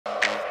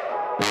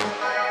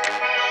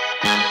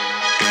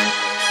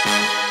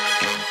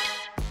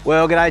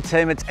Well, g'day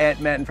team, it's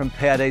Ant Manton from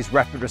PRD's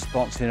Rapid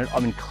Response Unit.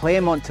 I'm in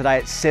Claremont today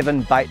at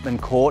 7 Bateman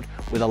Court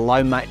with a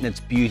low maintenance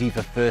beauty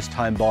for first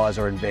home buyers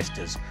or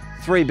investors.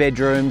 3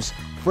 bedrooms,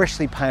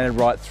 freshly painted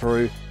right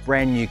through,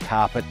 brand new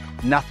carpet,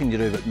 nothing to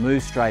do but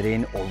move straight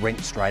in or rent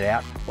straight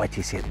out. Wait till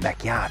you see the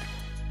backyard.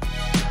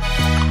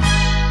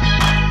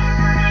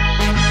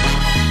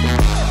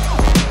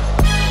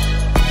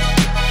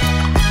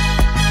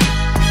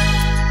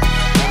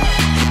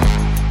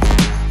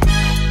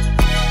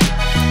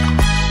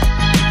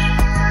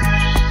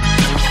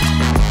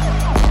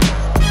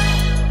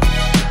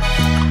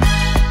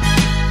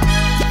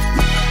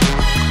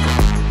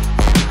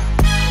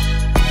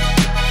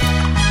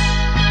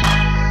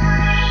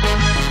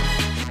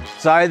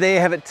 So there you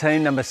have it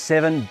team, number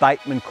 7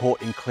 Bateman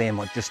Court in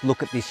Claremont. Just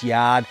look at this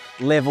yard,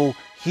 level,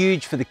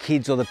 huge for the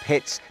kids or the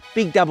pets,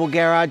 big double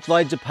garage,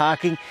 loads of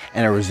parking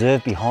and a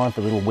reserve behind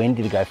for little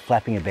Wendy to go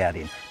flapping about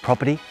in.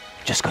 Property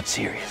just got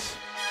serious.